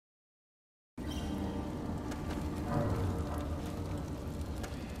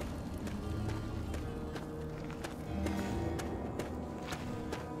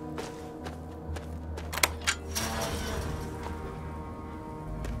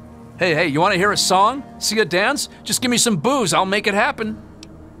Hey, you want to hear a song? See a dance? Just give me some booze, I'll make it happen.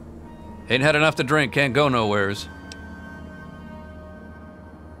 Ain't had enough to drink, can't go nowheres.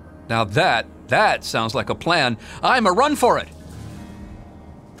 Now that sounds like a plan. I'm a run for it.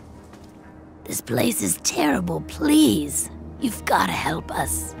 This place is terrible, please. You've got to help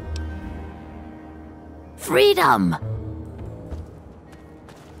us. Freedom!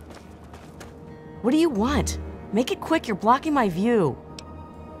 What do you want? Make it quick, you're blocking my view.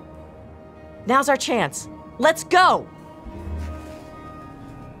 Now's our chance. Let's go!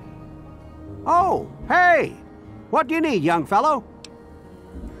 Oh, hey! What do you need, young fellow?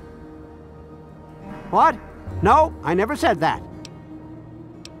 What? No, I never said that.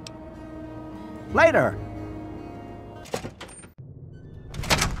 Later.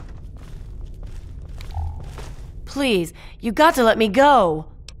 Please, you got to let me go.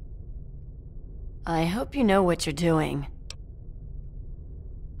 I hope you know what you're doing.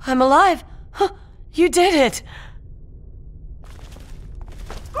 I'm alive! Huh, you did it!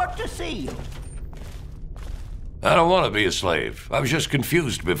 Good to see you. I don't want to be a slave. I was just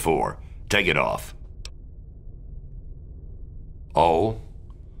confused before. Take it off. Oh?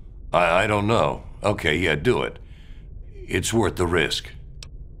 I don't know. Okay, yeah, do it. It's worth the risk.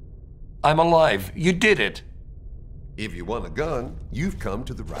 I'm alive. You did it. If you want a gun, you've come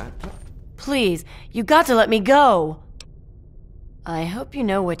to the right place. Please, you got to let me go. I hope you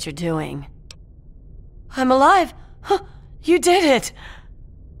know what you're doing. I'm alive! Huh, you did it!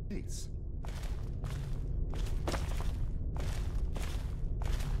 Please.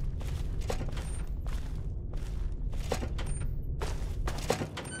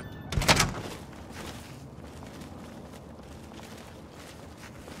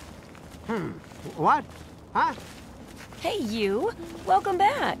 What? Huh? Hey, you! Welcome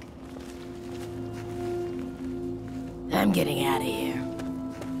back! I'm getting out of here.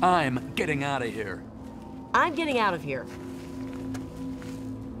 I'm getting out of here. I'm getting out of here.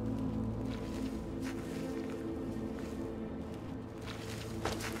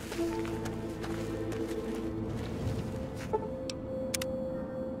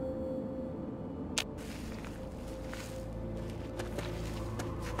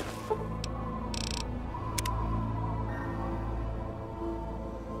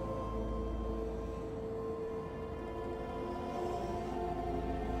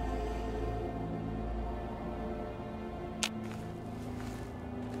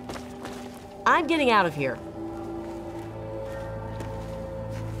 I'm getting out of here.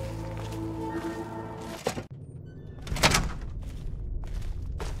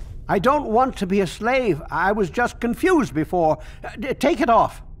 I don't want to be a slave. I was just confused before. Take it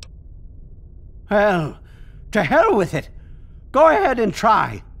off. Well, to hell with it. Go ahead and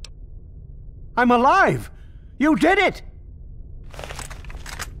try. I'm alive. You did it.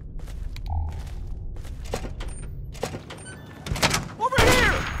 Over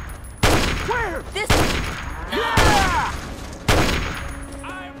here! Where? This... Yeah!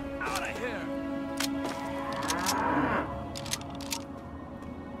 I'm out of here.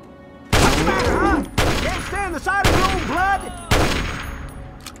 What's the matter, huh? Can't stand the sight of your own blood?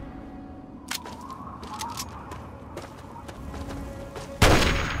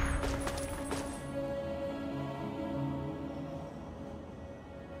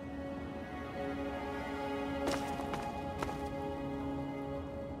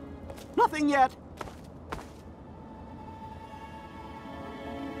 Nothing yet.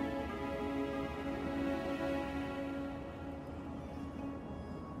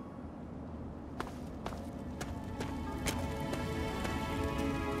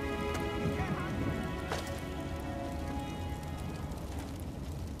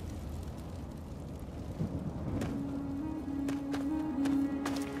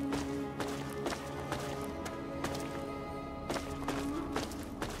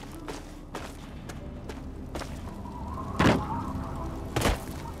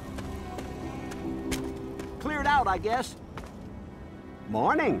 Cleared out, I guess.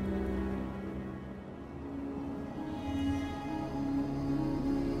 Morning.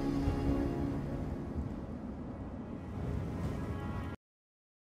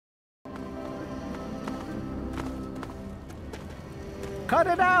 Cut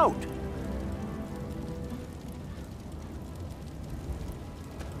it out.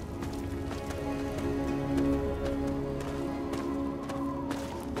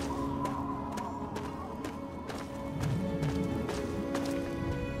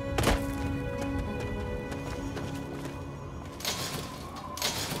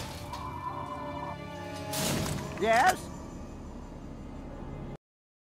 Yes?